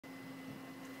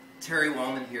Terry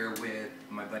Wollman here with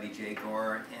my buddy Jay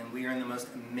Gore, and we are in the most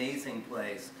amazing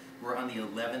place. We're on the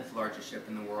 11th largest ship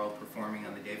in the world, performing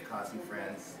on the Dave Koz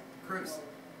Friends cruise,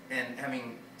 and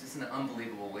having just an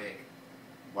unbelievable week.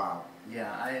 Wow.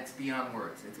 Yeah, it's beyond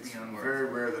words. It's beyond words. Very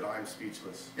rare that I'm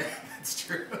speechless. That's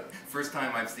true. First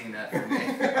time I've seen that for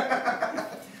me.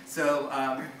 So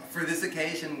for this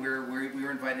occasion, we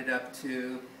were invited up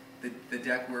to the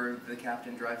deck where the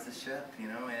captain drives the ship, you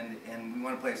know, and we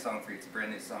want to play a song for you. It's a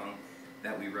brand new song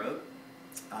that we wrote,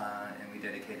 and we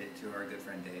dedicate it to our good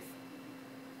friend Dave.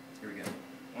 Here we go.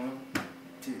 1,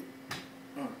 2,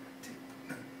 1,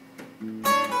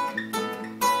 2.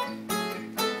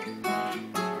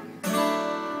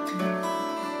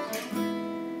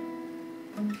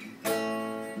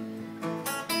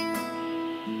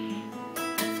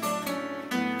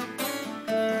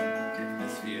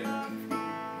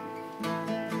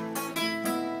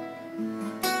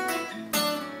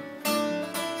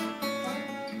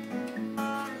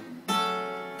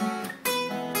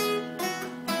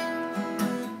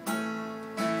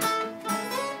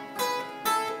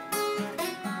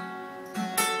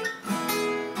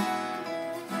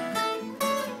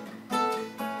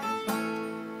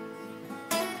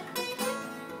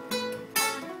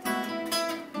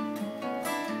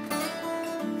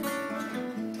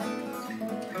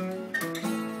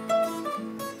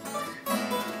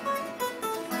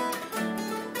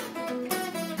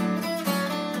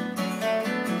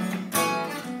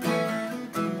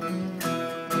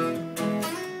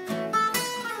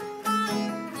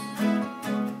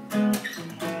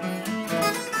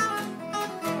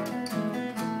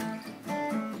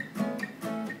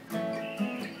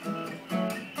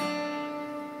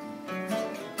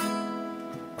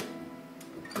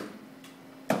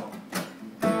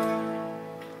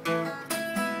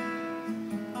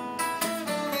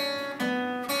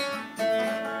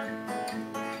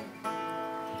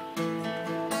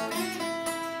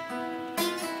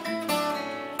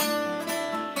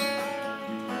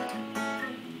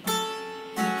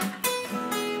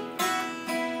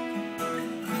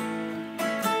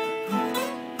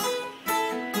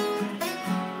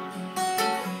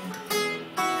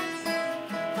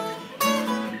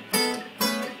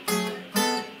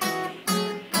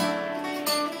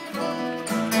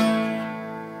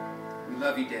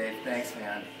 Love you, Dave. Thanks,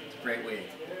 man. Great week.